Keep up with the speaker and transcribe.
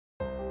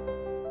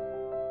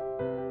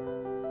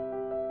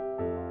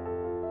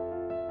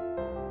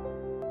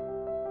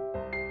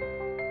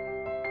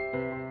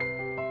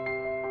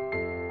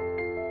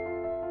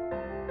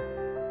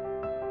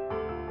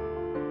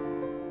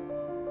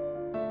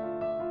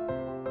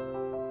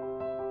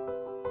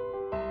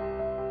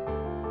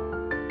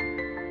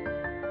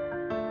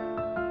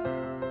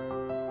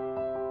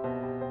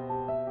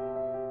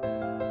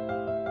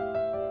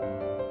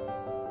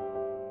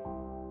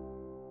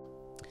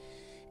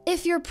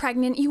If you're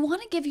pregnant, you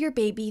want to give your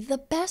baby the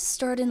best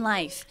start in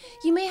life.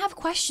 You may have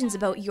questions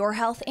about your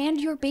health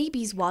and your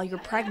baby's while you're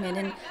pregnant,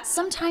 and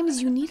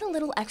sometimes you need a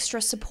little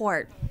extra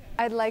support.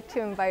 I'd like to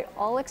invite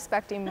all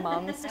expecting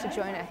moms to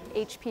join a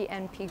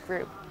HPNP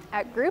group.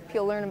 At group,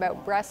 you'll learn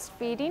about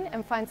breastfeeding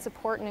and find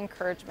support and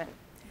encouragement.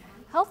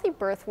 Healthy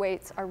birth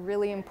weights are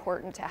really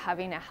important to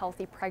having a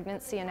healthy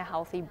pregnancy and a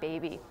healthy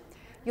baby.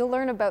 You'll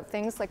learn about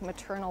things like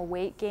maternal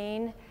weight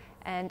gain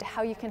and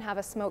how you can have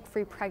a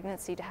smoke-free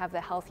pregnancy to have the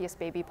healthiest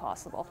baby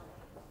possible.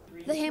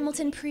 The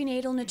Hamilton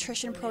Prenatal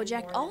Nutrition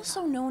Project,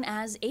 also known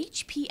as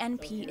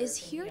HPNP, is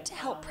here to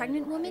help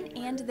pregnant women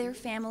and their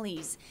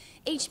families.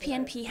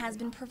 HPNP has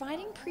been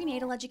providing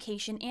prenatal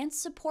education and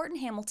support in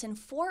Hamilton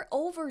for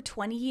over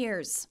 20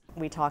 years.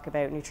 We talk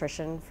about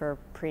nutrition for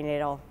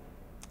prenatal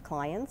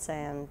clients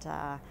and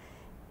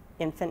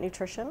infant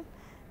nutrition,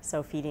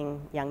 so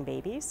feeding young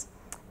babies,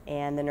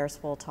 and the nurse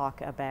will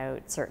talk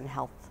about certain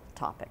health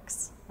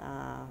topics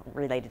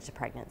related to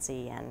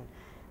pregnancy and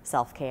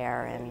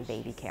self-care and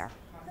baby care.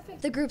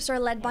 The groups are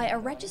led by a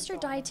registered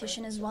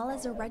dietitian as well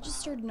as a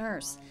registered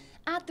nurse.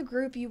 At the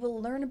group, you will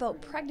learn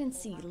about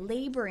pregnancy,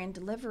 labor and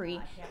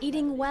delivery,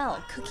 eating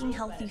well, cooking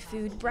healthy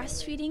food,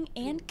 breastfeeding,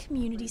 and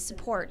community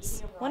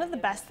supports. One of the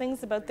best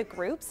things about the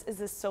groups is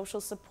the social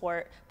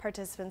support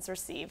participants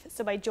receive.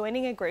 So by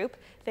joining a group,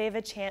 they have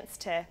a chance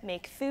to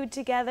make food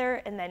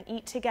together and then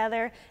eat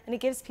together, and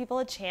it gives people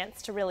a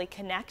chance to really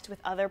connect with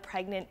other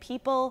pregnant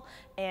people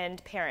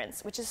and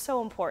parents, which is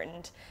so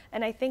important.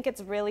 And I think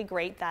it's really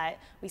great that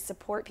we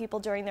support people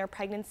during their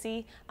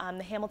pregnancy.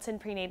 The Hamilton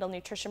Prenatal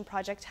Nutrition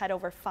Project had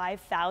over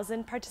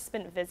 5,000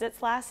 participant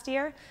visits last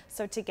year,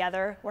 so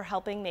together we're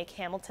helping make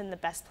Hamilton the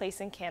best place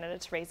in Canada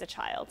to raise a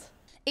child.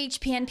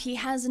 HPNP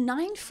has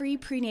 9 free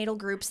prenatal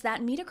groups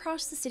that meet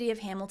across the city of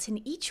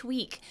Hamilton each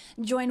week.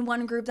 Join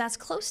one group that's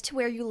close to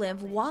where you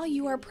live while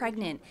you are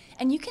pregnant,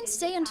 and you can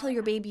stay until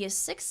your baby is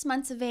 6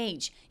 months of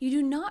age. You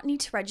do not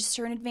need to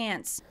register in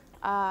advance.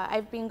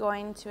 I've been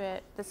going to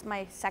it. This is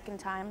my second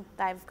time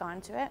that I've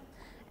gone to it,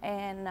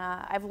 and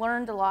I've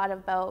learned a lot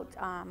about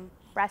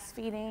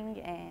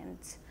breastfeeding and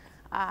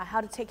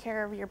how to take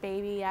care of your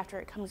baby after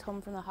it comes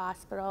home from the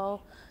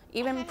hospital.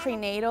 Even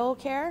prenatal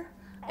care,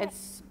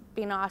 it's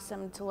been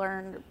awesome to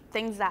learn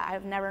things that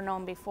I've never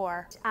known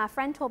before. A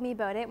friend told me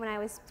about it when I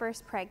was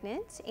first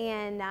pregnant,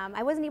 and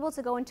I wasn't able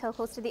to go until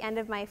close to the end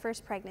of my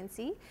first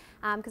pregnancy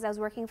because I was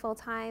working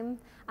full-time,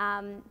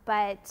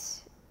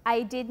 but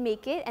I did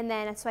make it, and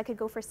then so I could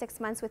go for 6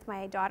 months with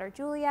my daughter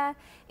Julia,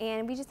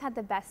 and we just had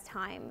the best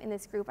time in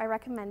this group. I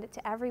recommend it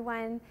to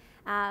everyone.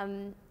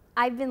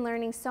 I've been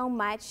learning so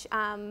much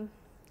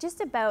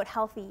just about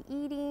healthy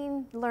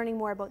eating, learning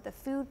more about the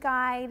food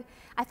guide.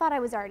 I thought I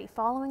was already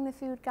following the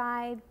food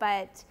guide,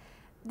 but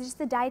just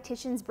the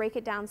dietitians break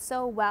it down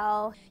so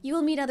well. You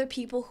will meet other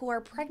people who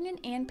are pregnant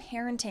and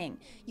parenting.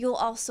 You'll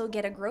also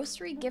get a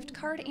grocery gift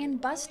card and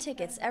bus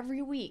tickets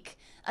every week,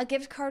 a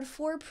gift card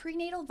for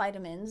prenatal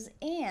vitamins,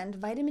 and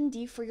vitamin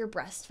D for your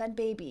breastfed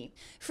baby.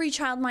 Free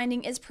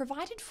childminding is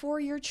provided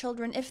for your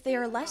children if they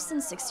are less than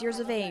 6 years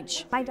of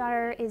age. My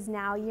daughter is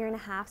now a year and a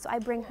half, so I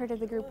bring her to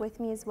the group with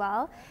me as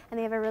well, and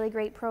they have a really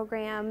great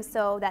program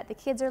so that the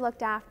kids are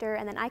looked after,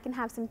 and then I can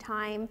have some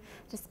time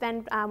to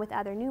spend with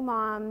other new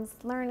moms,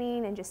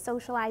 learning and just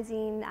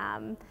socializing,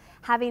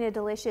 having a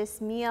delicious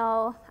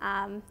meal.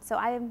 So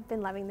I've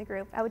been loving the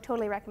group. I would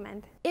totally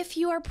recommend. If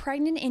you are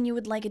pregnant and you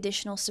would like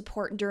additional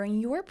support during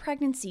your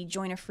pregnancy,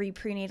 join a free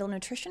prenatal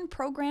nutrition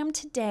program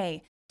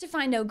today. To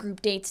find out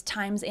group dates,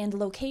 times, and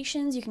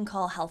locations, you can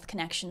call Health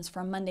Connections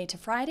from Monday to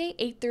Friday,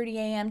 8:30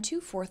 a.m. to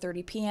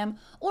 4:30 p.m.,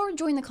 or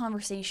join the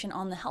conversation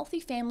on the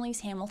Healthy Families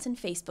Hamilton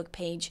Facebook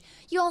page.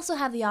 You also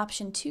have the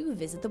option to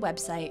visit the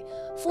website.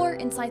 For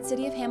Inside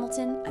City of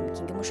Hamilton, I'm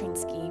Kinga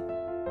Moshinsky.